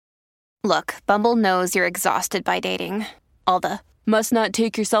Look, Bumble knows you're exhausted by dating. All the must not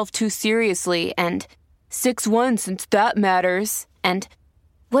take yourself too seriously and 6'1" since that matters. And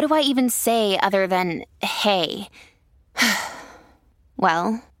what do I even say other than hey?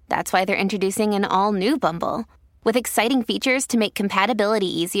 Well, that's why they're introducing an all-new Bumble with exciting features to make compatibility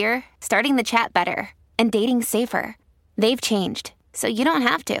easier, starting the chat better, and dating safer. They've changed, so you don't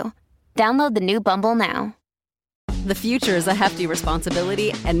have to. Download the new Bumble now. The future is a hefty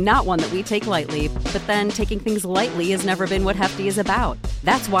responsibility and not one that we take lightly. But then taking things lightly has never been what Hefty is about.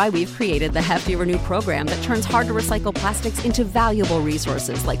 That's why we've created the Hefty Renew program that turns hard-to-recycle plastics into valuable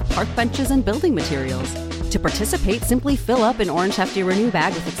resources like park benches and building materials. To participate, simply fill up an orange Hefty Renew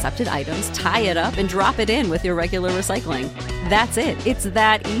bag with accepted items, tie it up, and drop it in with your regular recycling. That's it. It's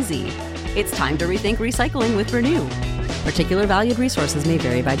that easy. It's time to rethink recycling with Renew. Particular valued resources may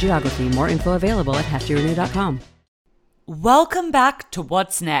vary by geography. More info available at heftyrenew.com. Welcome back to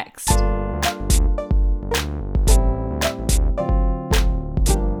What's Next.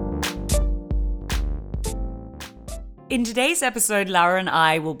 In today's episode, Lara and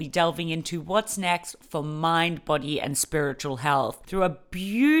I will be delving into what's next for mind, body, and spiritual health through a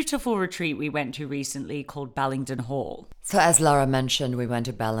beautiful retreat we went to recently called Ballington Hall. So as Lara mentioned, we went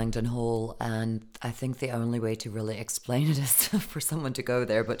to Ballington Hall, and I think the only way to really explain it is for someone to go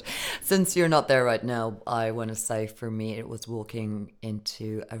there. But since you're not there right now, I want to say for me, it was walking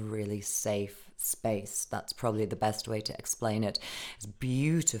into a really safe space. That's probably the best way to explain it. It's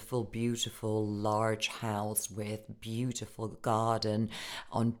beautiful, beautiful large house with beautiful garden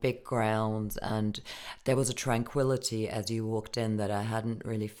on big grounds, and there was a tranquility as you walked in that I hadn't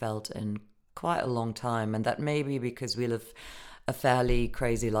really felt in quite a long time. And that may be because we live a fairly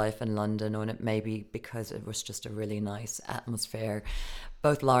crazy life in London, or it may be because it was just a really nice atmosphere.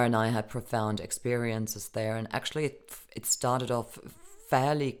 Both Lara and I had profound experiences there, and actually it started off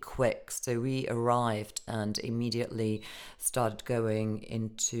fairly quick. So we arrived and immediately started going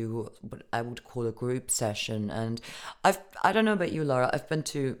into what I would call a group session. And I don't know about you, Lara, I've been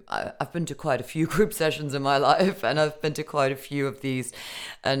to quite a few group sessions in my life, and I've been to quite a few of these,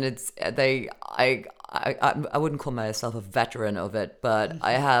 and I wouldn't call myself a veteran of it, but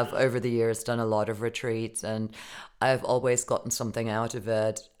I have over the years done a lot of retreats, and I've always gotten something out of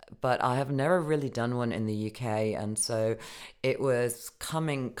it. But I have never really done one in the UK, and so it was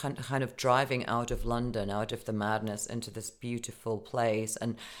coming kind of driving out of London, out of the madness, into this beautiful place,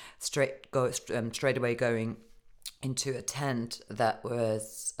 and straight away going into a tent that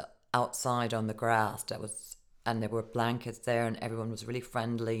was outside on the grass. And there were blankets there, and everyone was really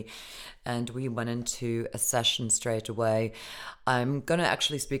friendly, and we went into a session straight away. I'm gonna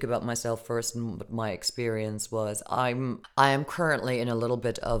actually speak about myself first and what my experience was. I am currently in a little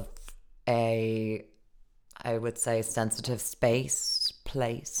bit of I would say, sensitive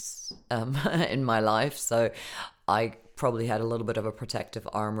place in my life, so I probably had a little bit of a protective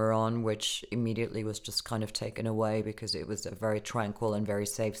armor on, which immediately was just kind of taken away because it was a very tranquil and very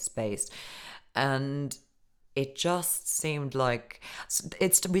safe space. And it just seemed like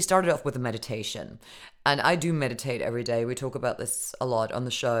we started off with a meditation, and I do meditate every day. We talk about this a lot on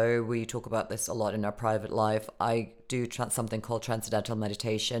the show. We talk about this a lot in our private life. I do something called transcendental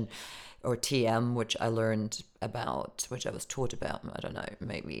meditation, or TM, which I was taught about, I don't know,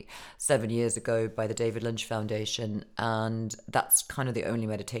 maybe 7 years ago by the David Lynch Foundation. And that's kind of the only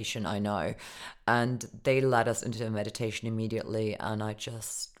meditation I know. And they led us into a meditation immediately, and I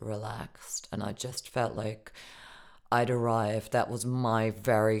just relaxed, and I just felt like I'd arrived. That was my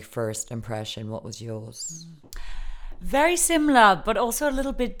very first impression. What was yours? Very similar, but also a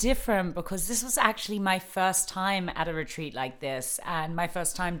little bit different, because this was actually my first time at a retreat like this, and my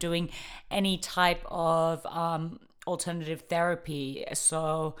first time doing any type of alternative therapy.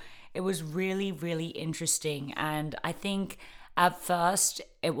 So it was really, really interesting. And I think at first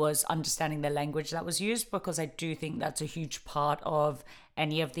it was understanding the language that was used, because I do think that's a huge part of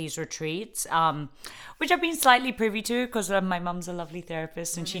any of these retreats, which I've been slightly privy to, because my mum's a lovely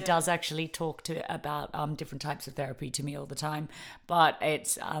therapist, and she does actually talk about different types of therapy to me all the time. But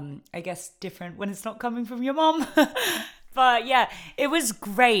it's, I guess, different when it's not coming from your mum. But yeah, it was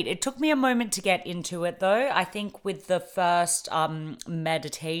great. It took me a moment to get into it, though. I think with the first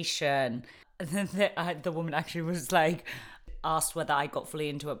meditation, the woman actually was like, asked whether I got fully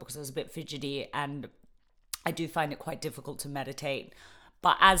into it because I was a bit fidgety, and I do find it quite difficult to meditate.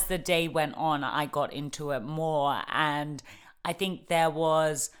 But as the day went on, I got into it more, and I think there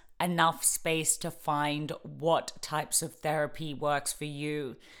was enough space to find what types of therapy works for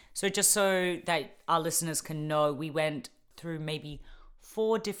you. So just so that our listeners can know, we went through maybe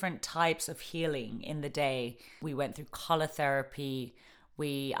 4 different types of healing in the day. We went through color therapy,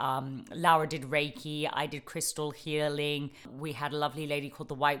 Laura did Reiki, I did crystal healing. We had a lovely lady called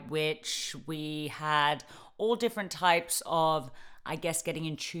the White Witch. We had all different types of, I guess, getting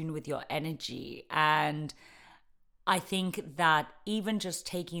in tune with your energy. And I think that even just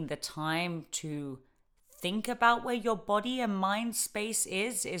taking the time to think about where your body and mind space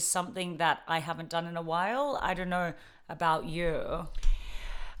is something that I haven't done in a while. I don't know about you.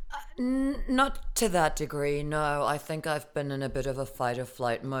 Not to that degree, no. I think I've been in a bit of a fight or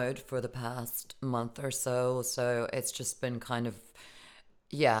flight mode for the past month or so. So it's just been kind of,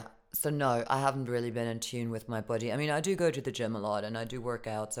 yeah. So no, I haven't really been in tune with my body. I mean, I do go to the gym a lot and I do work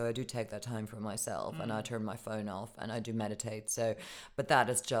out, so I do take that time for myself and I turn my phone off and I do meditate. So, but that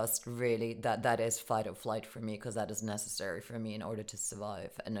is just really, that is fight or flight for me, because that is necessary for me in order to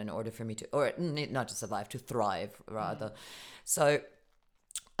survive and in order for me to, or not to survive, to thrive rather. So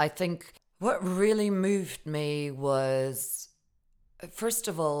I think what really moved me was, first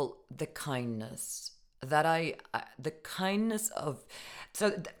of all, the kindness the kindness of,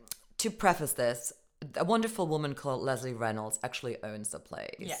 to preface this, a wonderful woman called Leslie Reynolds actually owns the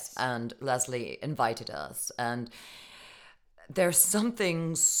place. Yes. And Leslie invited us. And there's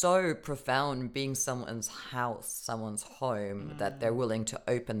something so profound being someone's house, someone's home, that they're willing to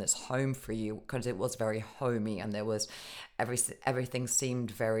open this home for you, because it was very homey and there was everything seemed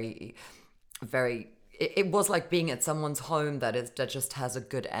very, very, it was like being at someone's home that just has a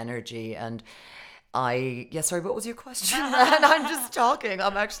good energy. And sorry, what was your question? And I'm just talking.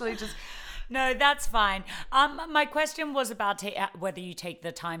 I'm actually just... No, that's fine. My question was about whether you take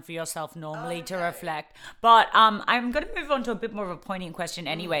the time for yourself normally to reflect. But I'm going to move on to a bit more of a poignant question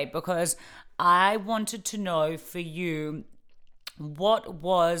anyway, because I wanted to know for you, what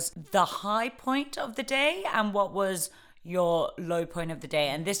was the high point of the day and what was your low point of the day?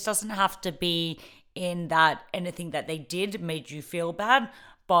 And this doesn't have to be in that anything that they did made you feel bad,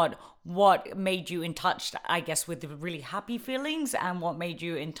 but what made you in touch, I guess, with the really happy feelings, and what made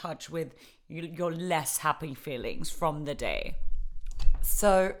you in touch with your less happy feelings from the day?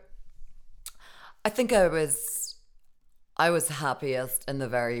 So I think I was happiest in the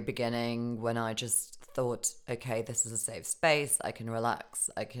very beginning, when I just thought, okay, this is a safe space. I can relax.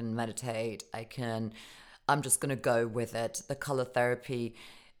 I can meditate. I'm just going to go with it. The color therapy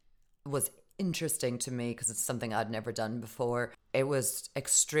was interesting to me because it's something I'd never done before. It was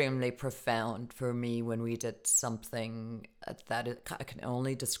extremely profound for me when we did something that I can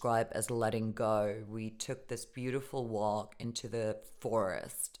only describe as letting go. We took this beautiful walk into the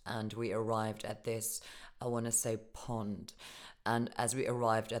forest and we arrived at this, I want to say, pond. And as we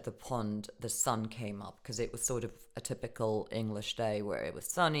arrived at the pond, the sun came up, because it was sort of a typical English day where it was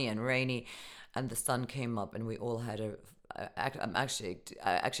sunny and rainy, and the sun came up and we all had I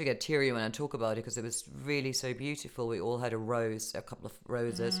actually get teary when I talk about it, because it was really so beautiful. We all had a couple of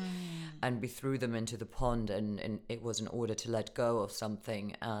roses, and we threw them into the pond, and it was in order to let go of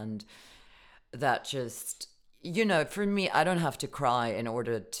something. And that just, for me, I don't have to cry in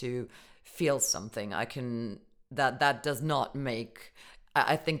order to feel something. That does not make,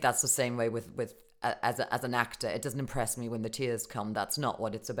 I think that's the same way with as an actor. It doesn't impress me when the tears come. That's not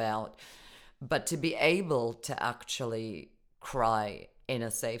what it's about. But to be able to actually cry in a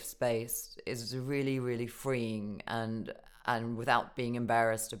safe space is really, really freeing, and without being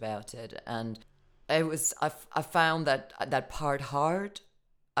embarrassed about it. And I found that part hard,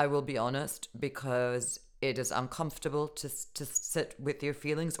 I will be honest, because it is uncomfortable to sit with your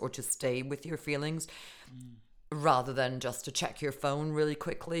feelings or to stay with your feelings, rather than just to check your phone really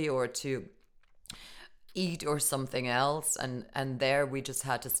quickly or to eat or something else. And there we just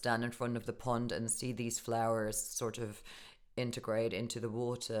had to stand in front of the pond and see these flowers sort of integrate into the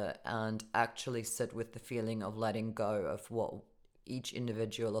water and actually sit with the feeling of letting go of what each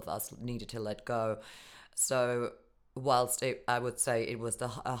individual of us needed to let go. So whilst I would say it was a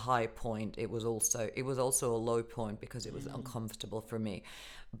high point, it was also a low point, because it was uncomfortable for me.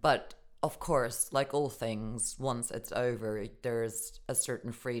 But of course, like all things, once it's over, there's a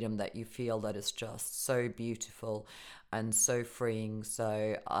certain freedom that you feel that is just so beautiful and so freeing.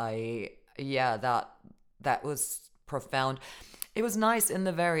 So that was profound. It was nice in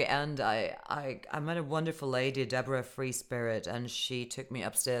the very end. I met a wonderful lady, Deborah Free Spirit, and she took me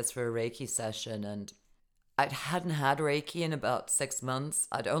upstairs for a Reiki session. And I hadn't had Reiki in about 6 months.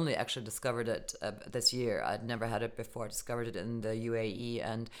 I'd only actually discovered it this year. I'd never had it before. I discovered it in the UAE,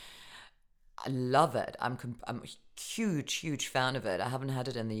 and I love it. I'm a huge fan of it. I haven't had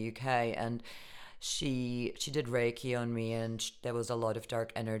it in the UK, and she did Reiki on me, and there was a lot of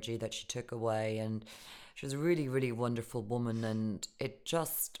dark energy that she took away, and she was a really, really wonderful woman, and it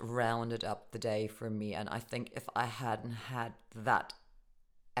just rounded up the day for me. And I think if I hadn't had that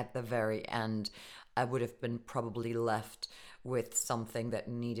at the very end, I would have been probably left with something that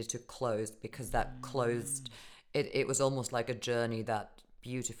needed to close, because that closed, it was almost like a journey that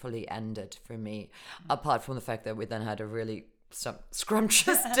beautifully ended for me, apart from the fact that we then had a really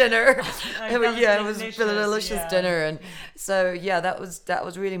scrumptious dinner. It was a delicious dinner. And so that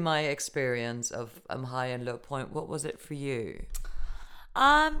was really my experience of high and low point. What was it for you?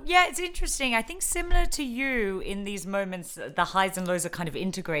 It's interesting. I think similar to you, in these moments, the highs and lows are kind of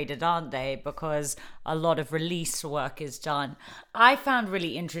integrated, aren't they? Because a lot of release work is done. I found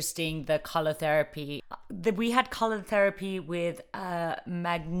really interesting the color therapy. We had color therapy with a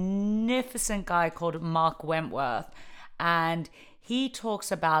magnificent guy called Mark Wentworth, and he talks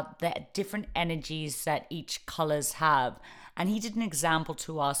about the different energies that each colors have. And he did an example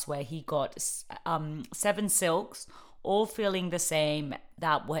to us where he got 7 silks, all feeling the same,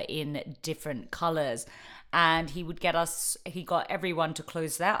 that were in different colors. And he got everyone to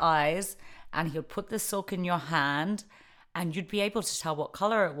close their eyes, and he would put the silk in your hand, and you'd be able to tell what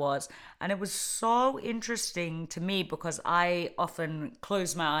color it was. And it was so interesting to me, because I often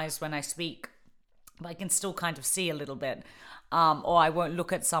close my eyes when I speak, but I can still kind of see a little bit. Or I won't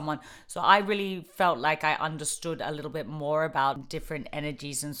look at someone. So I really felt like I understood a little bit more about different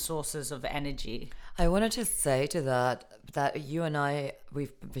energies and sources of energy. I wanted to say to that you and I,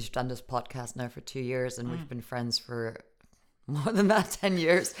 we've done this podcast now for 2 years, and we've been friends for more than that, 10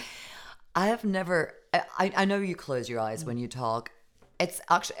 years. I have never, I know you close your eyes when you talk. It's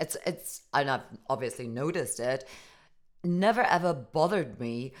actually, and I've obviously noticed it, never ever bothered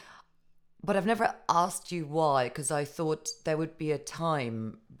me. But I've never asked you why, because I thought there would be a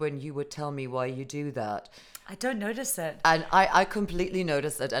time when you would tell me why you do that. I don't notice it. And I completely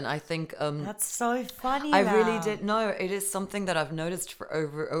noticed it. And I think... that's so funny. I really didn't know. It is something that I've noticed for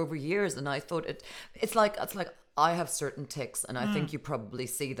over years. And I thought it's like I have certain tics, and I think you probably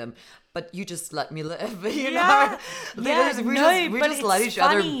see them, but you just let me live, you know? We just let each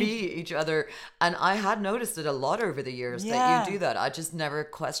other be each other. And I had noticed it a lot over the years that you do that. I just never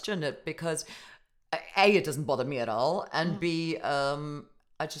questioned it, because A, it doesn't bother me at all, and B,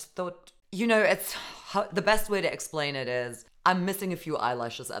 I just thought, it's the best way to explain it is, I'm missing a few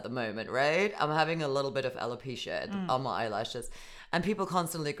eyelashes at the moment, right? I'm having a little bit of alopecia on my eyelashes. And people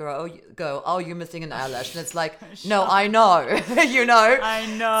constantly go, you're missing an eyelash. And it's like, no, I know, I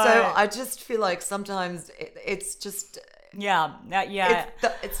know. So I just feel like sometimes it's just... Yeah.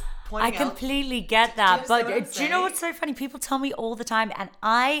 It's pointing I completely get that. But do you know saying? what's so funny? People tell me all the time, and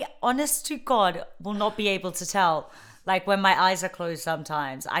I, honest to God, will not be able to tell. Like when my eyes are closed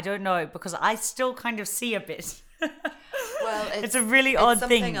sometimes. I don't know, because I still kind of see a bit. Well, it's a really odd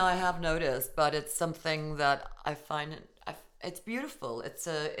thing. It's something I have noticed, but it's something that I find... It's beautiful.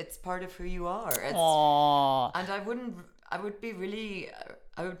 It's part of who you are. Aww. And I would be really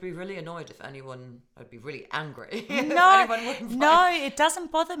annoyed if anyone, I'd be really angry. No, it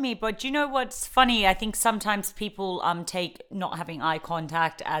doesn't bother me. But do you know what's funny? I think sometimes people take not having eye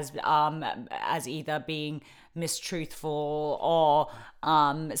contact as either being mistruthful or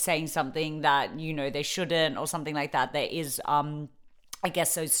saying something that, they shouldn't, or something like that. There is I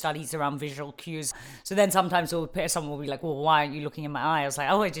guess those studies around visual cues. So then sometimes someone will be like, well, why aren't you looking in my eye? I was like,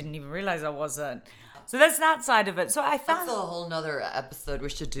 I didn't even realize I wasn't. So that's that side of it. So I found... That's a whole nother episode we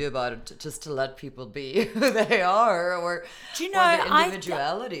should do about it, just to let people be who they are, or, do you know, or the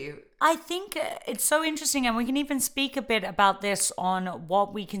individuality. I think it's so interesting, and we can even speak a bit about this on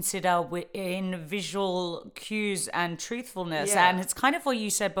what we consider in visual cues and truthfulness. Yeah. And it's kind of what you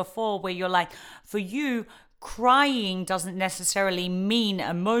said before, where you're like, for you... crying doesn't necessarily mean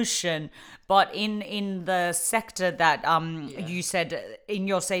emotion, but in the sector that you said in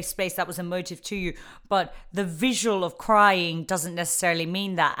your safe space, that was emotive to you, but the visual of crying doesn't necessarily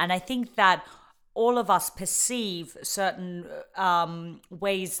mean that. And I think that all of us perceive certain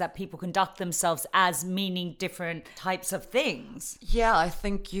ways that people conduct themselves as meaning different types of things. Yeah, I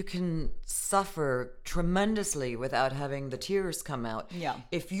think you can suffer tremendously without having the tears come out. Yeah.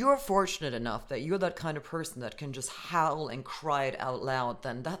 If you're fortunate enough that you're that kind of person that can just howl and cry it out loud,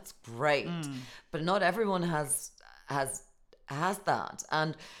 then that's great. But not everyone has that.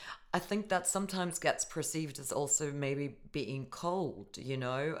 And I think that sometimes gets perceived as also maybe being cold,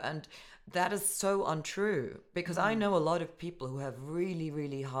 and that is so untrue, because I know a lot of people who have really,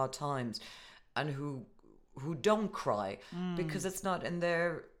 really hard times and who don't cry because it's not in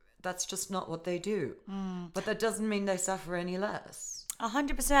their, that's just not what they do. But that doesn't mean they suffer any less.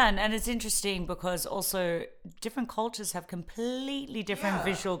 100%. And it's interesting because also different cultures have completely different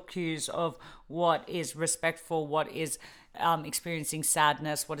visual cues of what is respectful, what is experiencing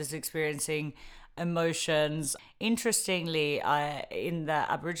sadness, what is experiencing emotions. Interestingly, in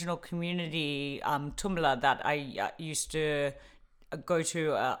the Aboriginal community, Tumla, that I used to go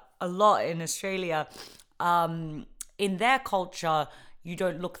to a lot in Australia, in their culture, you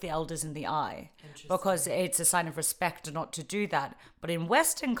don't look the elders in the eye because it's a sign of respect not to do that. But in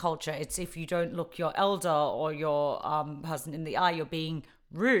Western culture, it's if you don't look your elder or your person in the eye, you're being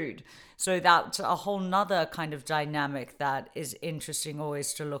rude. So that's a whole nother kind of dynamic that is interesting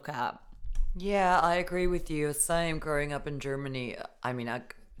always to look at. Yeah, I agree with you. Same growing up in Germany. I mean,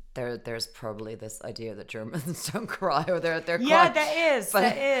 there's probably this idea that Germans don't cry or they're Yeah, crying.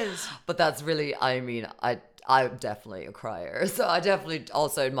 there is. But that's really, I mean, I'm definitely a crier. So I definitely,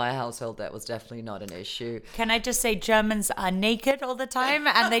 also in my household, that was definitely not an issue. Can I just say Germans are naked all the time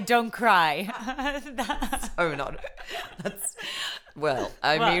and they don't cry? Oh, not. That's, well,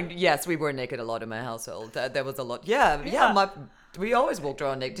 I mean, yes, we were naked a lot in my household. There was a lot. Yeah. We always walked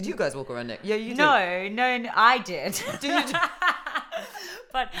around naked. Did you guys walk around naked? Yeah, you did. No, I did. Did you?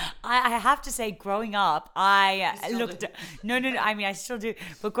 But I have to say, growing up, I looked. No. I mean, I still do.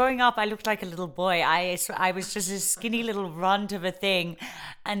 But growing up, I looked like a little boy. I was just a skinny little runt of a thing.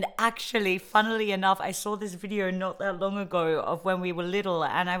 And actually, funnily enough, I saw this video not that long ago of when we were little,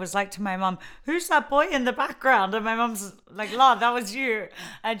 and I was like to my mum, "Who's that boy in the background?" And my mum's like, "Lord, that was you."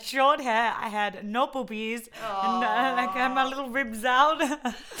 I had short hair. I had no boobies, and like I had my little ribs out,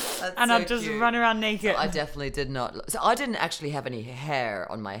 and so I'd just run around naked. So I definitely did not. So I didn't actually have any hair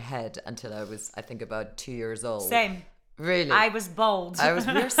on my head until I was, I think, about 2 years old. Same. Really? I was bold.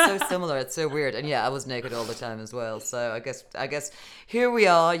 We're so similar. It's so weird. And yeah, I was naked all the time as well. So I guess here we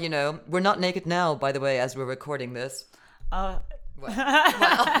are, you know. We're not naked now, by the way, as we're recording this.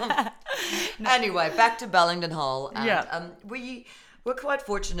 Anyway, back to Bellington Hall. And, we're quite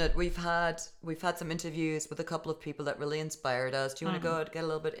fortunate. We've had some interviews with a couple of people that really inspired us. Do you want to go get a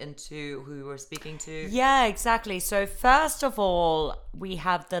little bit into who we're speaking to? Yeah, exactly. So first of all, we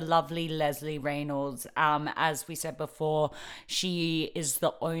have the lovely Leslie Reynolds. As we said before, she is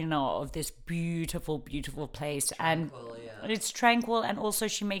the owner of this beautiful, beautiful place. Tranquil, and it's tranquil, and also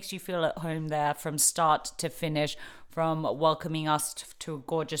she makes you feel at home there from start to finish. From welcoming us to a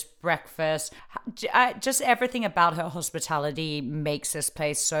gorgeous breakfast. Just everything about her hospitality makes this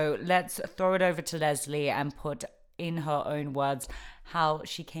place. So let's throw it over to Leslie and put in her own words how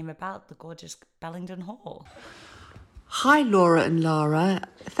she came about the gorgeous Bellington Hall. Hi, Laura and Lara.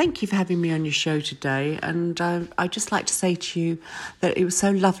 Thank you for having me on your show today. And I'd just like to say to you that it was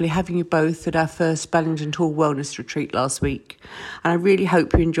so lovely having you both at our first Bellington Hall Wellness Retreat last week. And I really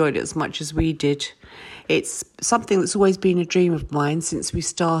hope you enjoyed it as much as we did. It's something that's always been a dream of mine since we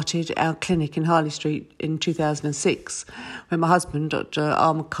started our clinic in Harley Street in 2006, when my husband, Dr.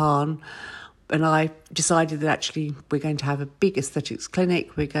 Ahmed Khan, and I decided that actually we're going to have a big aesthetics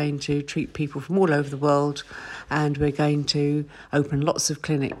clinic. We're going to treat people from all over the world, and we're going to open lots of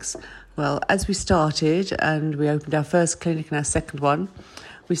clinics. Well, as we started and we opened our first clinic and our second one,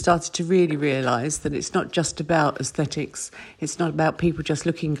 we started to really realise that it's not just about aesthetics. It's not about people just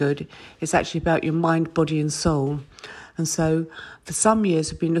looking good. It's actually about your mind, body and soul. And so for some years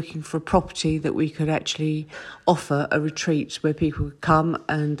we've been looking for a property that we could actually offer a retreat where people could come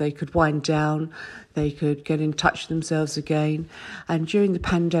and they could wind down, they could get in touch with themselves again. And during the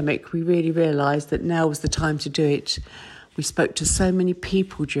pandemic, we really realised that now was the time to do it. We spoke to so many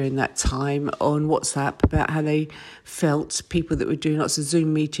people during that time on WhatsApp about how they felt, people that were doing lots of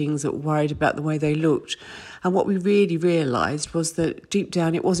Zoom meetings that were worried about the way they looked. And what we really realised was that deep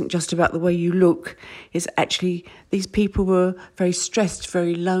down it wasn't just about the way you look. It's actually these people were very stressed,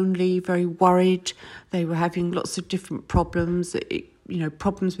 very lonely, very worried. They were having lots of different problems,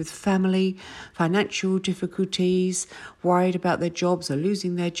 problems with family, financial difficulties, worried about their jobs or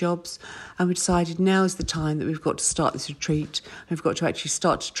losing their jobs. And we decided now is the time that we've got to start this retreat. We've got to actually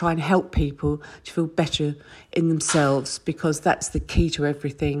start to try and help people to feel better in themselves, because that's the key to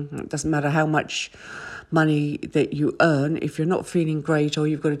everything. It doesn't matter how much money that you earn, if you're not feeling great or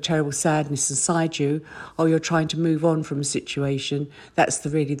you've got a terrible sadness inside you, or you're trying to move on from a situation, that's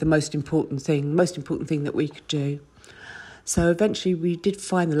really the most important thing that we could do. So eventually we did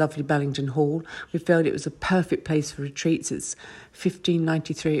find the lovely Bellington Hall. We felt it was a perfect place for retreats. It's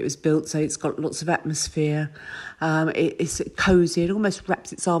 1593 it was built, so it's got lots of atmosphere. It's cosy, it almost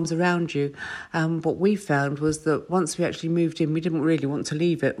wraps its arms around you. What we found was that once we actually moved in, we didn't really want to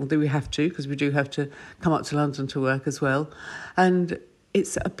leave it, although we have to, because we do have to come up to London to work as well. And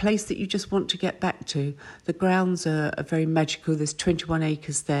it's a place that you just want to get back to. The grounds are very magical. There's 21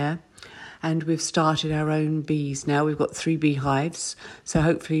 acres there. And we've started our own bees now. We've got 3 beehives. So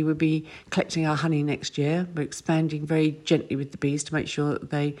hopefully we'll be collecting our honey next year. We're expanding very gently with the bees to make sure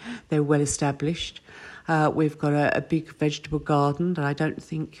that they're well established. We've got a big vegetable garden that I don't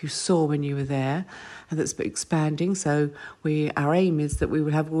think you saw when you were there, and that's expanding. So our aim is that we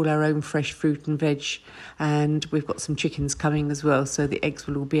will have all our own fresh fruit and veg, and we've got some chickens coming as well, so the eggs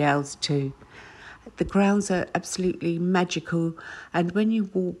will all be ours too. The grounds are absolutely magical, and when you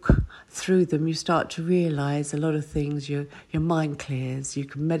walk through them, you start to realise a lot of things. Your mind clears, you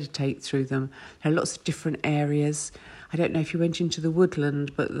can meditate through them. There are lots of different areas. I don't know if you went into the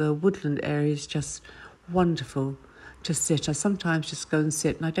woodland, but the woodland area is just wonderful to sit. I sometimes just go and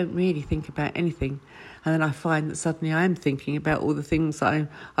sit and I don't really think about anything, and then I find that suddenly I am thinking about all the things I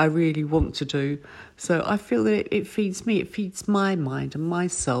really want to do. So I feel that it feeds me, it feeds my mind and my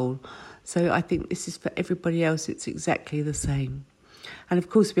soul. So I think this is for everybody else, it's exactly the same. And of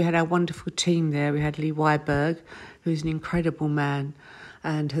course we had our wonderful team there. We had Lee Weiberg, who's an incredible man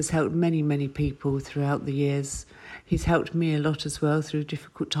and has helped many, many people throughout the years. He's helped me a lot as well through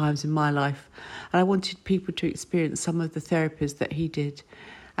difficult times in my life. And I wanted people to experience some of the therapies that he did.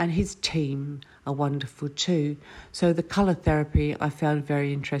 And his team are wonderful too. So the colour therapy I found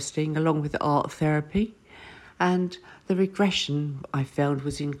very interesting, along with the art therapy. And the regression I found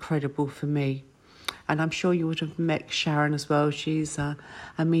was incredible for me. And I'm sure you would have met Sharon as well. She's a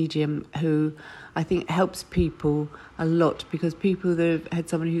medium who I think helps people a lot, because people that have had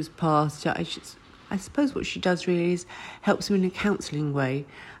somebody who's passed, I suppose what she does really is helps them in a counselling way.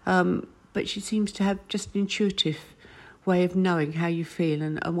 But she seems to have just an intuitive way of knowing how you feel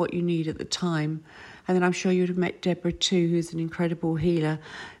and what you need at the time. And then I'm sure you would have met Deborah too, who's an incredible healer.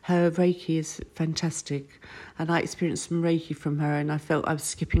 Her Reiki is fantastic. And I experienced some Reiki from her, and I felt I was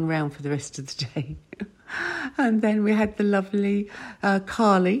skipping around for the rest of the day. And then we had the lovely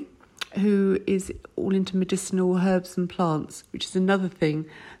Carly, who is all into medicinal herbs and plants, which is another thing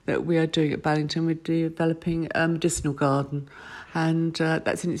that we are doing at Ballington. We're developing a medicinal garden, and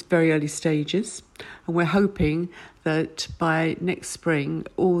that's in its very early stages. And we're hoping that by next spring,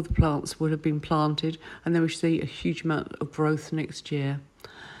 all the plants will have been planted, and then we should see a huge amount of growth next year.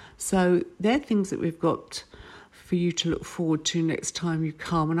 So they're things that we've got for you to look forward to next time you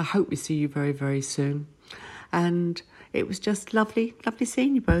come, and I hope we see you very, very soon. And it was just lovely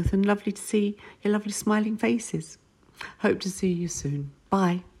seeing you both, and lovely to see your lovely smiling faces. Hope to see you soon.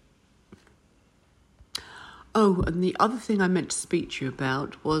 Bye. Oh, and the other thing I meant to speak to you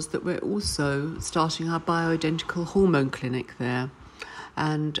about was that we're also starting our bioidentical hormone clinic there.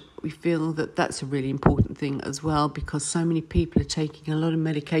 And we feel that that's a really important thing as well, because so many people are taking a lot of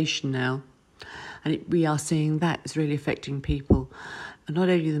medication now. And we are seeing that is really affecting people. And not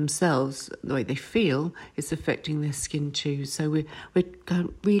only themselves, the way they feel, it's affecting their skin too. So we're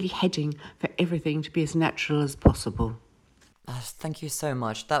really heading for everything to be as natural as possible. Thank you so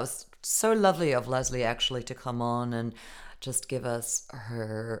much. That was so lovely of Leslie actually to come on and just give us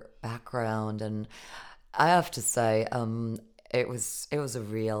her background. And I have to say, it was a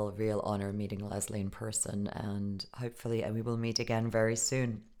real honor meeting Leslie in person, and hopefully we will meet again very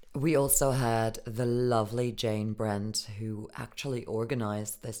soon. We also had the lovely Jane Brent, who actually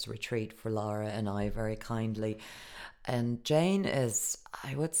organized this retreat for Lara and I very kindly. And Jane is,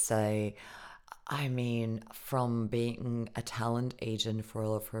 I would say, from being a talent agent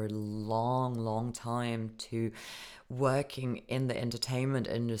for a long time to working in the entertainment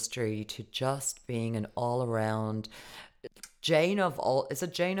industry to just being an all-around Jane of all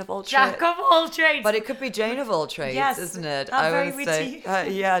trades? Jack of all trades. But it could be Jane of all trades, yes, isn't it? I would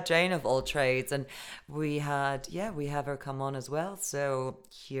say, Jane of all trades. And we have her come on as well. So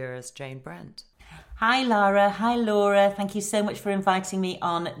here's Jane Brent. Hi, Lara. Hi, Laura. Thank you so much for inviting me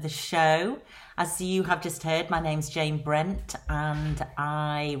on the show. As you have just heard, my name's Jane Brent, and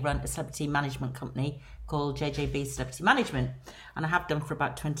I run a celebrity management company called JJB Celebrity Management, and I have done for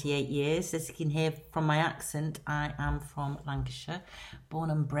about 28 years. As you can hear from my accent, I am from Lancashire,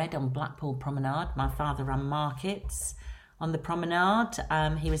 born and bred on Blackpool Promenade. My father ran markets on the promenade.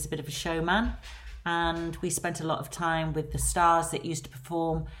 He was a bit of a showman, and we spent a lot of time with the stars that used to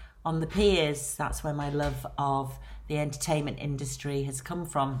perform on the piers. That's where my love of the entertainment industry has come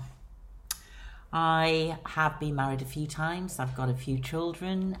from. I have been married a few times. I've got a few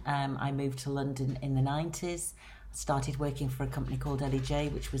children. I moved to London in the 90s. Started working for a company called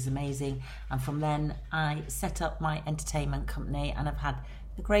LEJ, which was amazing. And from then I set up my entertainment company, and I've had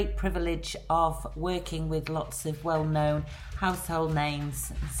the great privilege of working with lots of well-known household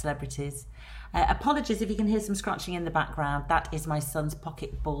names and celebrities. Apologies if you can hear some scratching in the background. That is my son's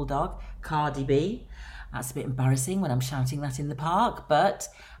pocket bulldog, Cardi B. That's a bit embarrassing when I'm shouting that in the park, but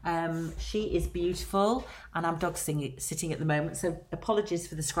she is beautiful, and I'm dog sitting at the moment, so apologies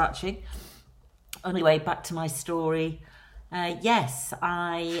for the scratching. Anyway, back to my story. Yes,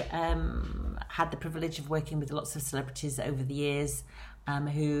 I had the privilege of working with lots of celebrities over the years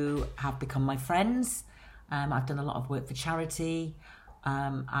who have become my friends. I've done a lot of work for charity.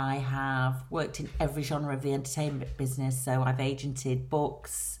 I have worked in every genre of the entertainment business, so I've agented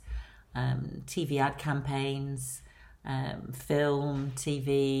books, TV ad campaigns, film,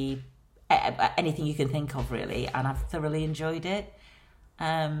 TV, anything you can think of really, and I've thoroughly enjoyed it.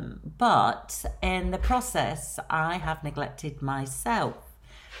 But in the process, I have neglected myself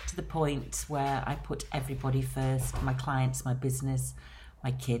to the point where I put everybody first, my clients, my business,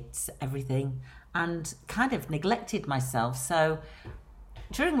 my kids, everything, and kind of neglected myself. So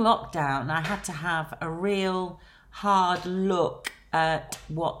during lockdown, I had to have a real hard look at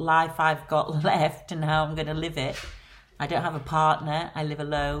what life I've got left and how I'm going to live it. I don't have a partner. I live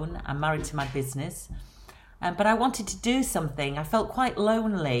alone. I'm married to my business. But I wanted to do something. I felt quite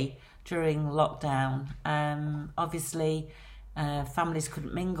lonely during lockdown. Obviously, families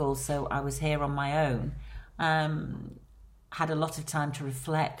couldn't mingle, so I was here on my own. Had a lot of time to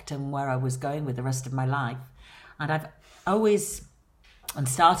reflect on where I was going with the rest of my life. And I've always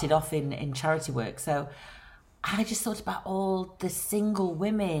started off in charity work. So I just thought about all the single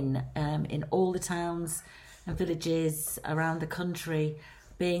women in all the towns and villages around the country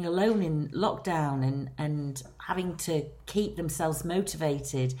being alone in lockdown and having to keep themselves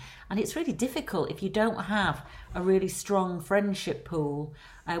motivated. And it's really difficult if you don't have a really strong friendship pool,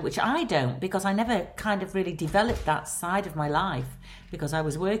 which I don't, because I never kind of really developed that side of my life because I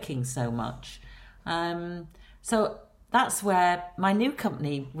was working so much. So that's where my new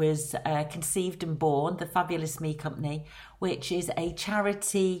company was conceived and born, the Fabulous Me Company, which is a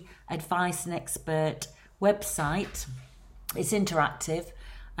charity advice and expert website. It's interactive.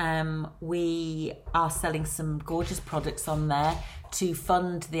 We are selling some gorgeous products on there to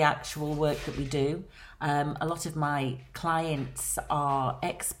fund the actual work that we do. A lot of my clients are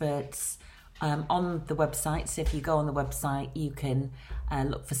experts on the website. So if you go on the website, you can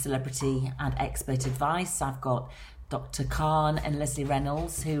look for celebrity and expert advice. I've got Dr. Khan and Leslie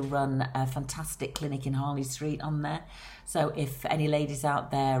Reynolds, who run a fantastic clinic in Harley Street on there. So if any ladies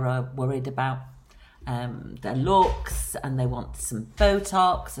out there are worried about their looks and they want some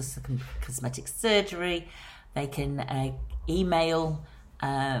Botox or some cosmetic surgery, they can email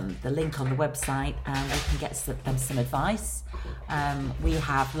the link on the website and they can get them some advice. We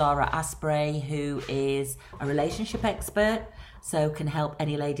have Laura Asprey, who is a relationship expert, so can help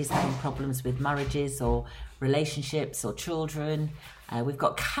any ladies having problems with marriages or relationships or children. We've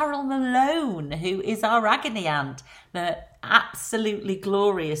got Carol Malone, who is our agony aunt, the absolutely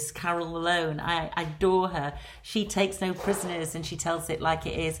glorious Carol Malone. I adore her. She takes no prisoners and she tells it like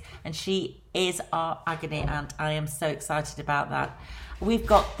it is, and she is our agony aunt. I am so excited about that. We've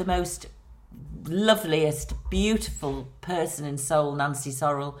got the most loveliest, beautiful person and soul, Nancy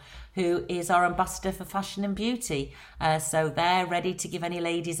Sorrell, who is our ambassador for fashion and beauty. So they're ready to give any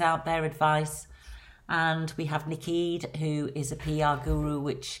ladies out there advice. And we have Nick Eade, who is a PR guru,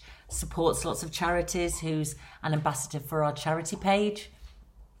 which supports lots of charities, who's an ambassador for our charity page.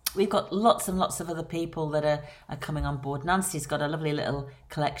 We've got lots and lots of other people that are coming on board. Nancy's got a lovely little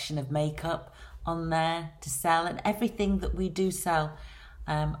collection of makeup on there to sell, and everything that we do sell,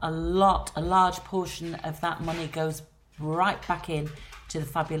 a large portion of that money goes right back in to the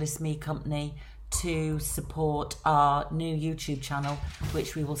Fabulous Me Company to support our new YouTube channel,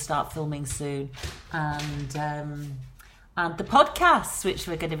 which we will start filming soon, and the podcasts which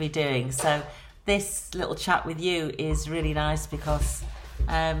we're going to be doing. So this little chat with you is really nice because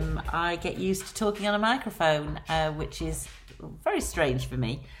I get used to talking on a microphone, which is very strange for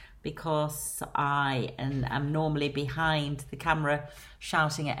me because I am normally behind the camera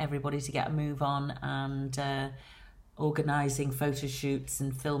shouting at everybody to get a move on and organising photo shoots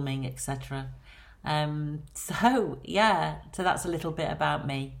and filming, etc. So that's a little bit about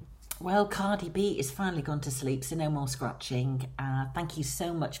me. Well, Cardi B is finally gone to sleep, so no more scratching. Thank you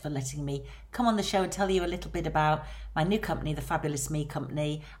so much for letting me come on the show and tell you a little bit about my new company, the Fabulous Me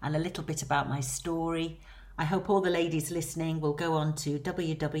Company, and a little bit about my story. I hope all the ladies listening will go on to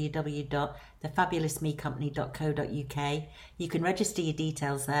www.thefabulousmecompany.co.uk. You can register your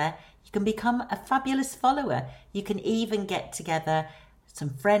details there. You can become a fabulous follower. You can even get together some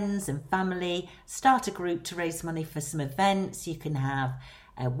friends and family, start a group to raise money for some events. You can have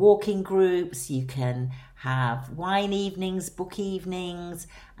walking groups, you can have wine evenings, book evenings,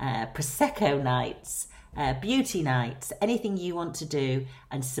 Prosecco nights, beauty nights, anything you want to do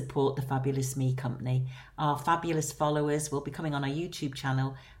and support the Fabulous Me company. Our fabulous followers will be coming on our YouTube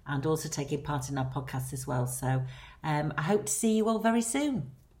channel and also taking part in our podcast as well. So I hope to see you all very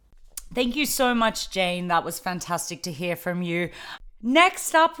soon. Thank you so much, Jane. That was fantastic to hear from you.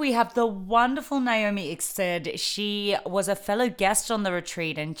 Next up, we have the wonderful Naomi Ixted. She was a fellow guest on the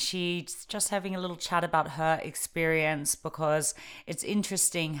retreat, and she's just having a little chat about her experience, because it's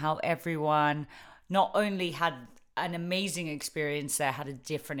interesting how everyone not only had an amazing experience there, had a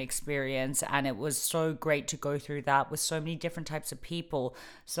different experience, and it was so great to go through that with so many different types of people.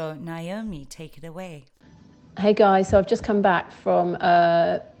 So Naomi, take it away. Hey guys, so I've just come back from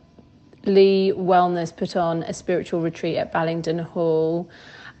Lee Wellness put on a spiritual retreat at Ballingdon Hall,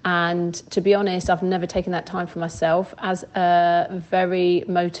 and to be honest, I've never taken that time for myself. As a very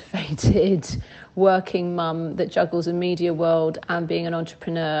motivated working mum that juggles a media world and being an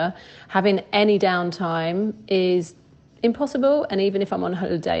entrepreneur, having any downtime is impossible. And even if I'm on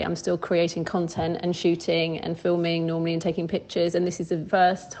holiday, I'm still creating content and shooting and filming normally and taking pictures, and this is the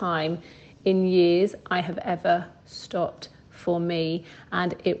first time in years I have ever stopped for me,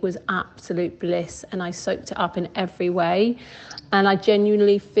 and it was absolute bliss, and I soaked it up in every way, and I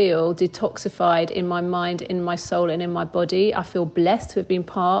genuinely feel detoxified in my mind, in my soul, and in my body. I feel blessed to have been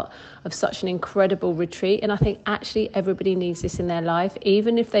part of such an incredible retreat, and I think actually everybody needs this in their life,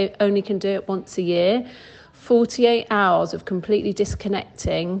 even if they only can do it once a year. 48 hours of completely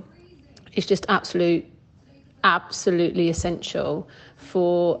disconnecting is just absolutely essential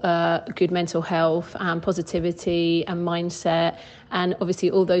for good mental health and positivity and mindset, and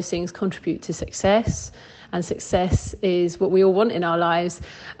obviously all those things contribute to success, and success is what we all want in our lives.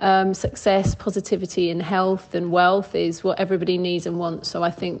 Success, positivity and health and wealth is what everybody needs and wants. So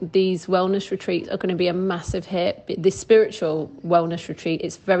I think these wellness retreats are going to be a massive hit. This spiritual wellness retreat,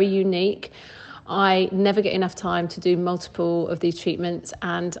 it's very unique. I never get enough time to do multiple of these treatments,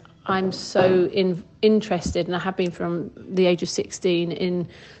 and I'm so interested, and I have been from the age of 16 in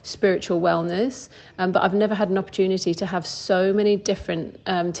spiritual wellness, but I've never had an opportunity to have so many different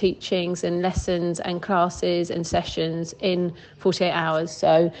teachings and lessons and classes and sessions in 48 hours.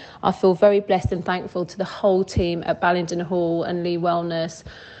 So I feel very blessed and thankful to the whole team at Ballingdon Hall and Lee Wellness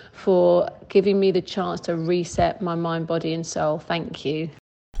for giving me the chance to reset my mind, body and soul. Thank you.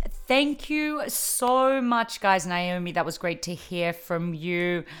 Thank you so much, guys. Naomi, that was great to hear from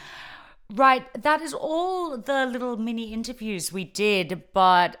you. Right, that is all the little mini interviews we did,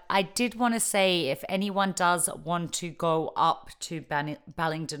 but I did want to say, if anyone does want to go up to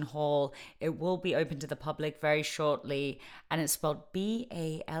Ballingdon Hall, it will be open to the public very shortly, and it's spelled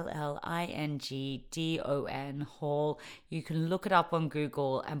Ballingdon Hall. You can look it up on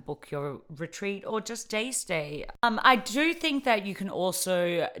Google and book your retreat or just day stay. I do think that you can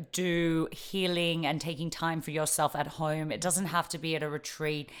also do healing and taking time for yourself at home. It doesn't have to be at a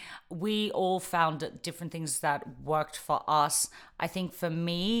retreat. We all found different things that worked for us. I think for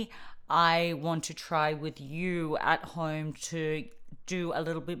me, I want to try with you at home to do a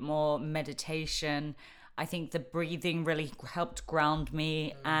little bit more meditation. I think the breathing really helped ground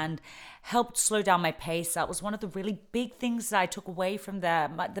me and helped slow down my pace. That was one of the really big things that I took away from there.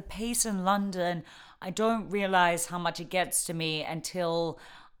 The pace in London, I don't realize how much it gets to me until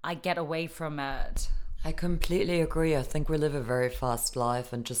I get away from it. I completely agree. I think we live a very fast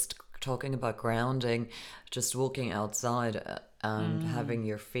life, and just talking about grounding, just walking outside and having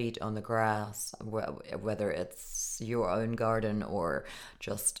your feet on the grass, whether it's your own garden or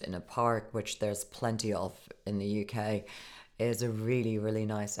just in a park, which there's plenty of in the UK, is a really, really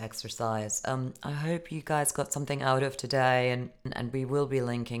nice exercise. I hope you guys got something out of today, and we will be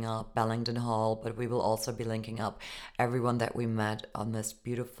linking up Ballingdon Hall, but we will also be linking up everyone that we met on this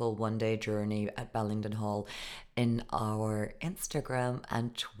beautiful one-day journey at Ballingdon Hall in our Instagram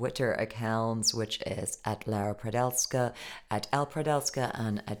and Twitter accounts, which is at Lara Pradelska, at L Pradelska,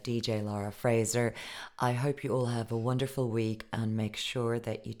 and at DJ Lara Fraser. I hope you all have a wonderful week, and make sure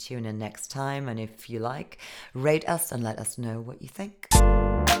that you tune in next time. And if you like, rate us and let us know what you think.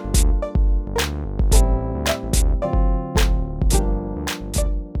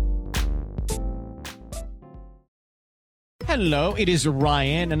 Hello, it is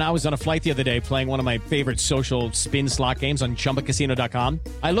Ryan, and I was on a flight the other day playing one of my favorite social spin slot games on ChumbaCasino.com.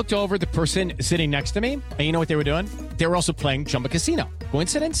 I looked over at the person sitting next to me, and you know what they were doing? They were also playing Chumba Casino.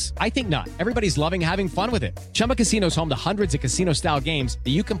 Coincidence? I think not. Everybody's loving having fun with it. Chumba Casino is home to hundreds of casino-style games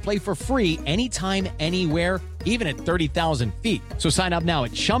that you can play for free anytime, anywhere, even at 30,000 feet. So sign up now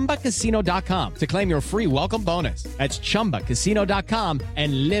at ChumbaCasino.com to claim your free welcome bonus. That's ChumbaCasino.com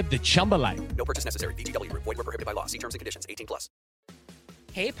and live the Chumba life. No purchase necessary. VGW. Void where prohibited by law. See terms and conditions. 18+.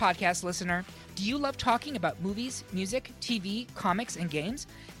 Hey, podcast listener. Do you love talking about movies, music, TV, comics, and games?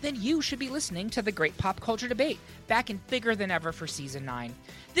 Then you should be listening to The Great Pop Culture Debate, back and bigger than ever for Season 9.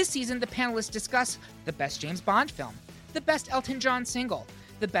 This season, the panelists discuss the best James Bond film, the best Elton John single,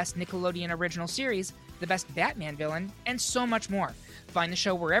 the best Nickelodeon original series, the best Batman villain, and so much more. Find the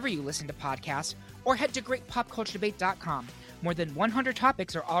show wherever you listen to podcasts, or head to greatpopculturedebate.com. More than 100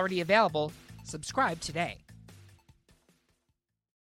 topics are already available. Subscribe today.